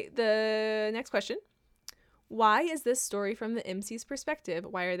 Okay, the next question. Why is this story from the MC's perspective?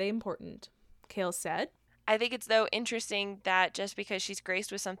 Why are they important? Kale said. I think it's, though, interesting that just because she's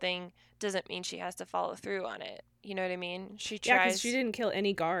graced with something doesn't mean she has to follow through on it. You know what I mean? She tries. Yeah, because she didn't kill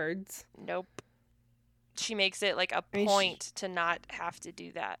any guards. Nope. She makes it like a point to not have to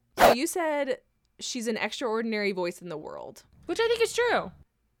do that. So you said she's an extraordinary voice in the world. Which I think is true.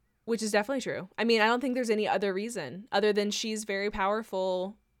 Which is definitely true. I mean, I don't think there's any other reason other than she's very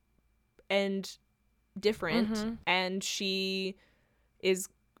powerful and different, and she is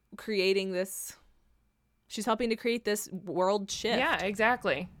creating this. She's helping to create this world shift. Yeah,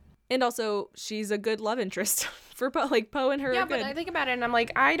 exactly. And also, she's a good love interest for Poe. Like, Poe and her Yeah, are good. but I think about it and I'm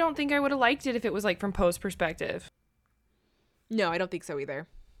like, I don't think I would have liked it if it was like from Poe's perspective. No, I don't think so either.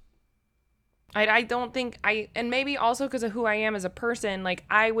 I don't think and maybe also because of who I am as a person, like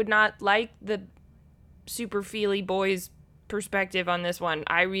I would not like the super feely boy's perspective on this one.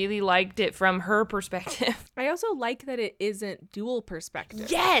 I really liked it from her perspective. I also like that it isn't dual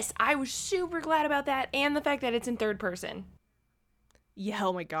perspective. Yes, I was super glad about that, and the fact that it's in third person. Yeah,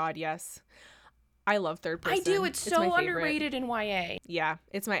 oh my god, yes. I love third person. I do. It's my so favorite. underrated in YA. Yeah,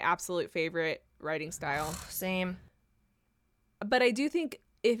 it's my absolute favorite writing style. Same. But I do think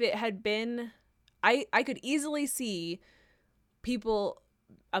if it had been, I could easily see people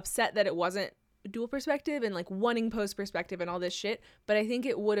upset that it wasn't dual perspective and like wanting post perspective and all this shit. But I think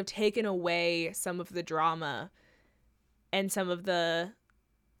it would have taken away some of the drama and some of the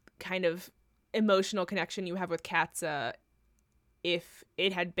kind of emotional connection you have with Katza if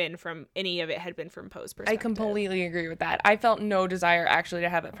it had been from any of it had been from Poe's perspective. I completely agree with that. I felt no desire actually to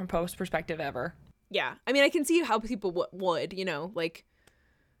have it from Poe's perspective ever. Yeah. I mean, I can see how people would, you know, like,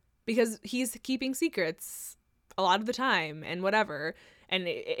 because he's keeping secrets a lot of the time and whatever. And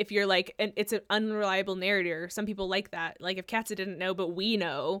if you're like, and it's an unreliable narrator, some people like that. Like, if Katza didn't know, but we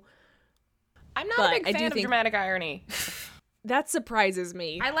know. I'm not a big fan of dramatic irony. That surprises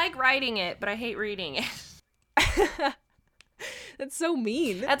me. I like writing it, but I hate reading it. That's so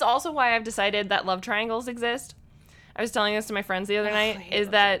mean. That's also why I've decided that love triangles exist. I was telling this to my friends the other night, is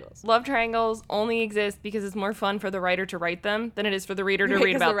that love triangles only exist because it's more fun for the writer to write them than it is for the reader to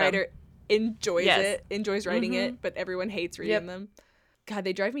read about them. The writer enjoys writing it, but everyone hates reading them. God,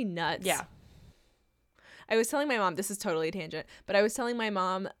 they drive me nuts. Yeah. I was telling my mom, this is totally a tangent, but I was telling my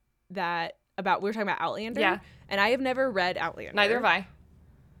mom that we were talking about Outlander. Yeah. And I have never read Outlander. Neither have I.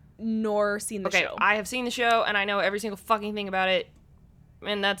 Nor seen the show. I have seen the show and I know every single fucking thing about it.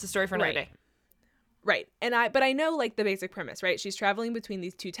 And that's a story for another day. Right. But I know like the basic premise, right? She's traveling between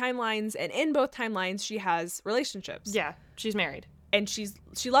these two timelines, and in both timelines she has relationships. Yeah. She's married. And she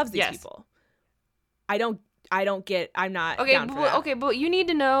loves these people. I'm not down for that. Okay, but you need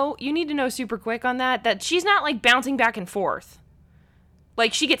to know super quick on that she's not like bouncing back and forth.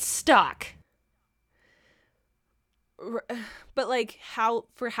 Like she gets stuck. But like how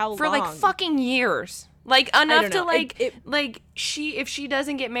long? For like fucking years. Like enough to like if she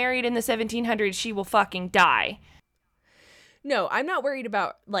doesn't get married in the 1700s, she will fucking die. No, I'm not worried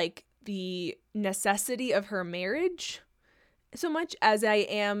about like the necessity of her marriage so much as I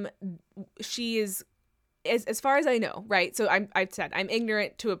am she is as far as I know, right? So I've said I'm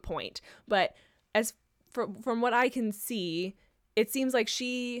ignorant to a point, but as from what I can see, it seems like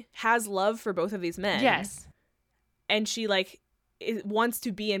she has love for both of these men. Yes. And she like wants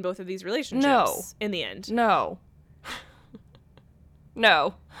to be in both of these relationships in the end. No.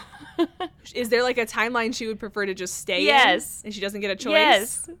 No. Is there like a timeline she would prefer to just stay in? And she doesn't get a choice?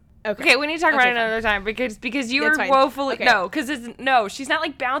 Yes. Okay, we need to talk about it another time because you were woefully she's not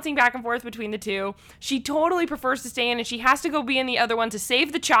like bouncing back and forth between the two. She totally prefers to stay in and she has to go be in the other one to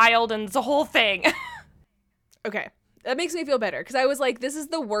save the child and it's a whole thing. Okay. That makes me feel better because I was like, this is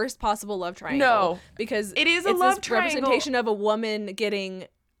the worst possible love triangle. No. Because it is a love triangle. Representation of a woman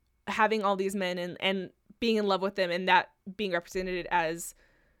having all these men and being in love with them and that being represented as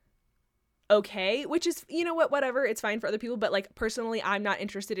okay, which is, you know what, whatever, it's fine for other people, but like personally I'm not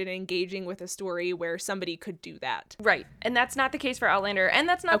interested in engaging with a story where somebody could do that. Right. And that's not the case for Outlander, and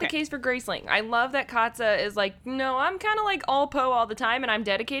that's not the case for Graceling. I love that Katza is like, no, I'm kind of like all Poe all the time and I'm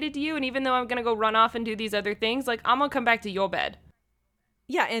dedicated to you, and even though I'm gonna go run off and do these other things, like I'm gonna come back to your bed.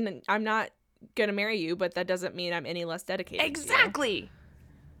 Yeah, and I'm not gonna marry you, but that doesn't mean I'm any less dedicated. Exactly. To you.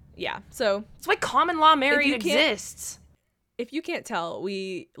 Yeah, so it's why common law marriage exists. If you can't tell,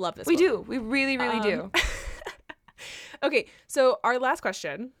 we love this. We do. We really, really do. Okay, so our last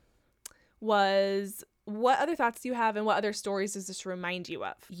question was, what other thoughts do you have, and what other stories does this remind you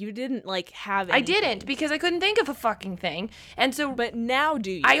of? You didn't like have I anything. didn't, because I couldn't think of a fucking thing. And so But now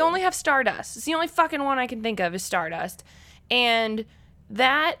do you? I only have Stardust. It's the only fucking one I can think of is Stardust. And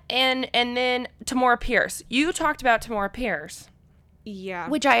that and then Tamora Pierce. You talked about Tamora Pierce. Yeah.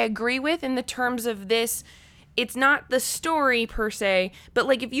 Which I agree with in the terms of this. It's not the story per se, but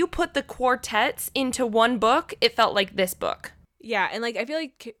like if you put the quartets into one book, it felt like this book. Yeah, and like I feel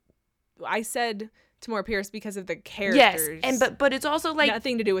like I said Tamora Pierce because of the characters. Yes, and but it's also like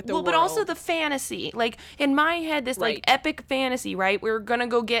nothing to do with the world. But also the fantasy. Like in my head, this like epic fantasy, right? We're gonna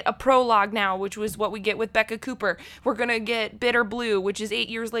go get a prologue now, which was what we get with Becca Cooper. We're gonna get Bitter Blue, which is 8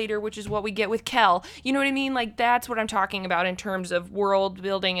 years later, which is what we get with Kel. You know what I mean? Like that's what I'm talking about in terms of world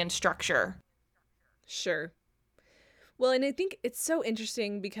building and structure. Sure. Well, and I think it's so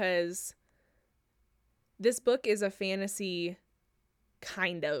interesting because this book is a fantasy,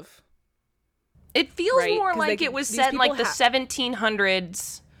 kind of. It feels more like it was set in like the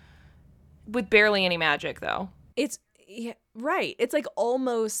 1700s with barely any magic, though. It's right. It's like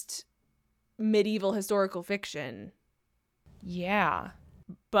almost medieval historical fiction. Yeah.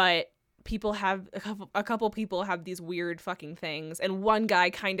 But people have a couple people have these weird fucking things, and one guy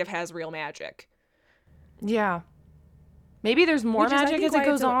kind of has real magic. Yeah. Maybe there's more magic as it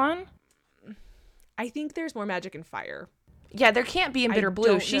goes on. I think there's more magic in fire. Yeah, there can't be in Bitter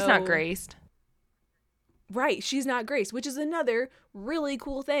Blue. She's not graced. Right, she's not graced, which is another really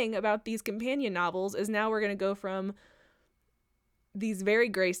cool thing about these companion novels is now we're going to go from these very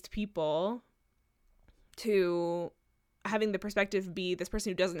graced people to having the perspective be this person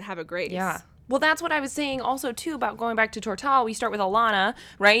who doesn't have a grace. Yeah. Well, that's what I was saying also, too, about going back to Tortal. We start with Alana,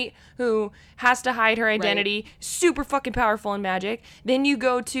 right, who has to hide her identity, super fucking powerful in magic. Then you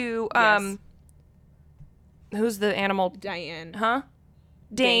go to, who's the animal? Diane. Huh?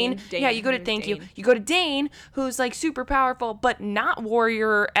 Dane. Yeah, you go to, thank you. You go to Dane, who's like super powerful, but not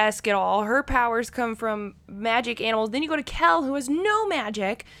warrior-esque at all. Her powers come from magic animals. Then you go to Kel, who has no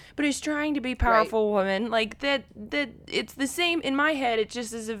magic, but is trying to be a powerful woman. Like that it's the same in my head. It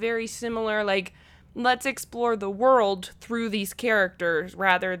just is a very similar, like, let's explore the world through these characters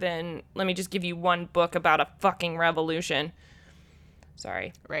rather than let me just give you one book about a fucking revolution.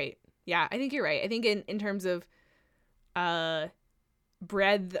 Sorry. Right. Yeah, I think you're right. I think in terms of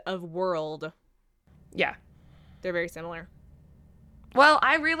breadth of world, yeah, they're very similar. Well,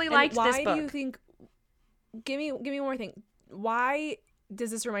 I really liked this book. Why do you think? Give me one more thing. Why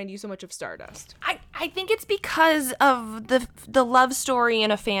does this remind you so much of Stardust? I think it's because of the love story in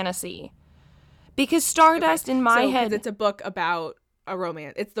a fantasy. Because Stardust in my head, it's a book about a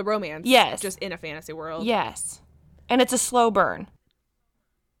romance. It's the romance, yes, just in a fantasy world. Yes, and it's a slow burn.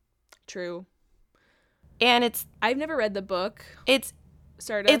 True. And I've never read the book.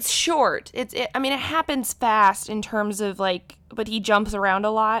 Stardust. It's short. I mean, it happens fast in terms of like, but he jumps around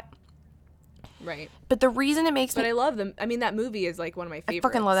a lot. Right. But the reason it makes me... But I love them. I mean, that movie is like one of my favorites. I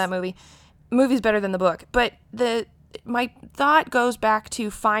fucking love that movie. The movie's better than the book. But my thought goes back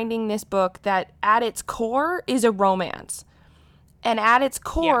to finding this book that at its core is a romance. And at its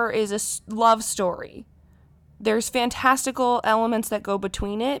core is a love story. There's fantastical elements that go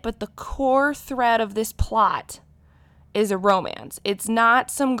between it, but the core thread of this plot is a romance. It's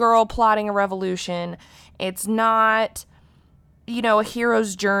not some girl plotting a revolution. It's not, a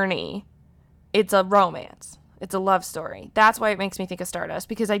hero's journey. It's a romance. It's a love story. That's why it makes me think of Stardust,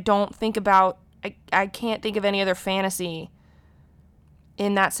 because I don't think about, I can't think of any other fantasy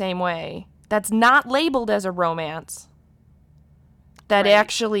in that same way that's not labeled as a romance that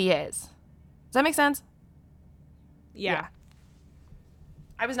actually is. Does that make sense? Yeah.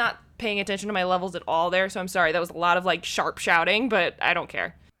 I was not paying attention to my levels at all there, so I'm sorry. That was a lot of like sharp shouting, but I don't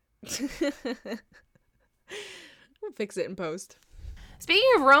care. We'll fix it in post. Speaking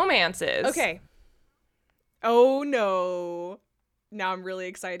of romances. Okay. Oh no. Now I'm really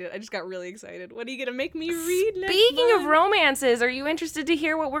excited. I just got really excited. What are you going to make me read next Speaking month? of romances, are you interested to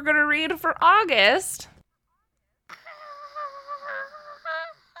hear what we're going to read for August?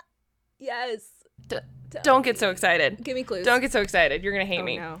 Yes. Don't get so excited. Give me clues. Don't get so excited. You're going to hate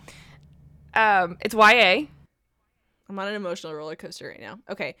me. No. It's YA. I'm on an emotional roller coaster right now.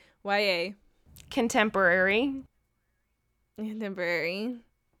 Okay. YA. Contemporary. Contemporary.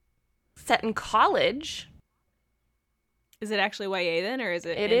 Set in college. Is it actually YA then, or is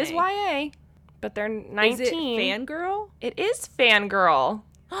it? It is YA, but they're 19. Is it Fangirl? It is Fangirl.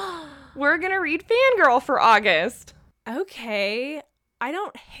 We're gonna read Fangirl for August. Okay. I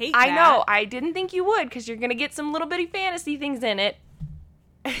don't hate that. I know. I didn't think you would, because you're gonna get some little bitty fantasy things in it,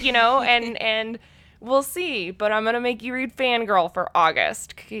 and we'll see. But I'm gonna make you read Fangirl for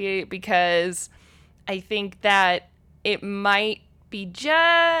August because I think that it might be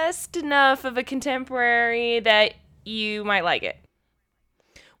just enough of a contemporary that you might like it.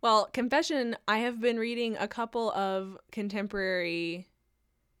 Well, confession, I have been reading a couple of contemporary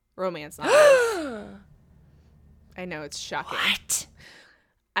romance novels. I know, it's shocking. What?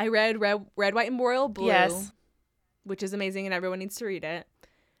 I read Red, White, and Royal Blue, Yes. which is amazing and everyone needs to read it.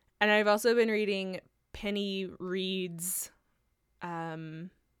 And I've also been reading Penny Reed's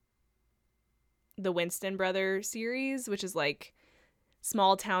the Winston Brother series, which is like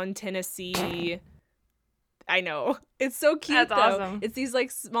small town Tennessee. I know. It's so cute. That's though. awesome. It's these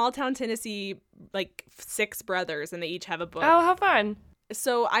like small town Tennessee like 6 brothers and they each have a book. Oh, how fun.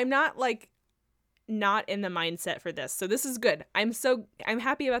 So I'm not in the mindset for this. So this is good. I'm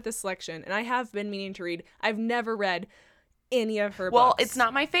happy about this selection and I have been meaning to read. I've never read any of her Well, books. it's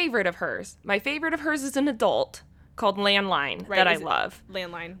not my favorite of hers. My favorite of hers is an adult called Landline that I love.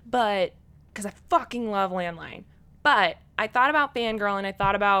 Landline. But, because I fucking love Landline. But I thought about Fangirl and I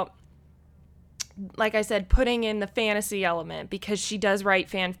thought about, like I said, putting in the fantasy element because she does write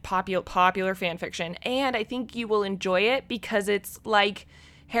popular fan fiction. And I think you will enjoy it because it's like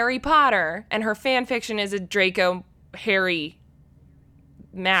Harry Potter and her fan fiction is a Draco Harry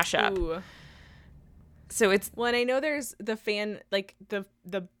mashup. Ooh. So it's Well, and I know there's the fan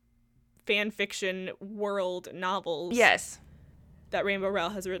fan fiction world novels. yes. That Rainbow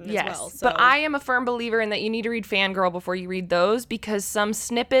Rowell has written Yes, as well. So. but I am a firm believer in that you need to read Fangirl before you read those because some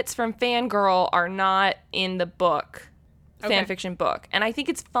snippets from Fangirl are not in the book, Okay. fanfiction book. And I think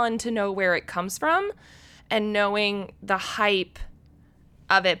it's fun to know where it comes from and knowing the hype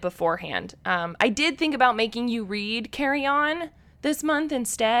of it beforehand. I did think about making you read Carry On this month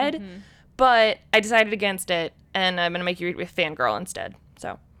instead, but I decided against it, and I'm going to make you read with Fangirl instead.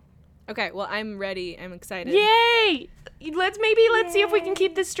 So, Okay, well, I'm ready. I'm excited. yay! Let's see if we can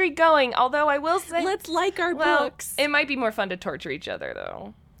keep this streak going. Although I will say, Let's like our well, books. it might be more fun to torture each other,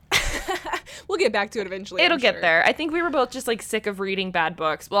 though. We'll get back to it eventually. It'll I'm get sure. there. I think we were both just like sick of reading bad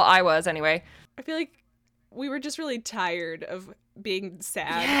books. Well, I was anyway. I feel like we were just really tired of being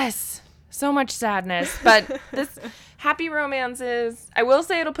sad. Yes. So much sadness. But this happy romances, I will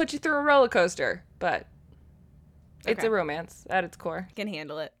say it'll put you through a roller coaster, but it's Okay. a romance at its core. I can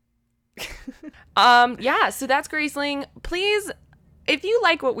handle it. Yeah, so that's Graceling. Please, if you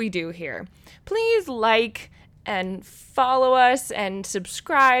like what we do here, please like and follow us and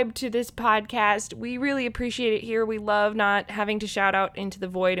subscribe to this podcast. We really appreciate it here. We love not having to shout out into the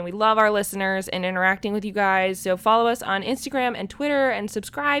void, and we love our listeners and interacting with you guys. So follow us on Instagram and Twitter and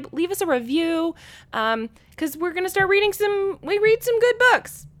subscribe. Leave us a review because we're going to start reading we read some good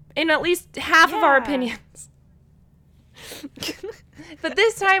books in at least half of our Yeah. opinions. But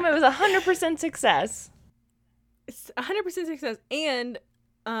this time it was 100% success. It's 100% success. And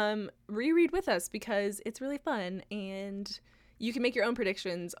reread with us because it's really fun and you can make your own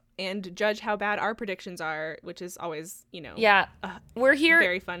predictions and judge how bad our predictions are, which is always, Yeah, we're here.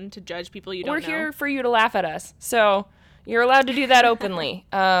 very fun to judge people you don't know. We're here for you to laugh at us. So you're allowed to do that openly.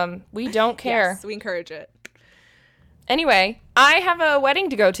 We don't care. Yes, we encourage it. Anyway, I have a wedding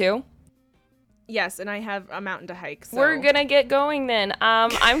to go to. Yes, and I have a mountain to hike. So. We're going to get going then. I'm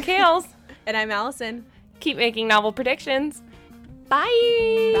Kales. And I'm Allison. Keep making novel predictions.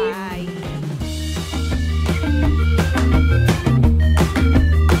 Bye.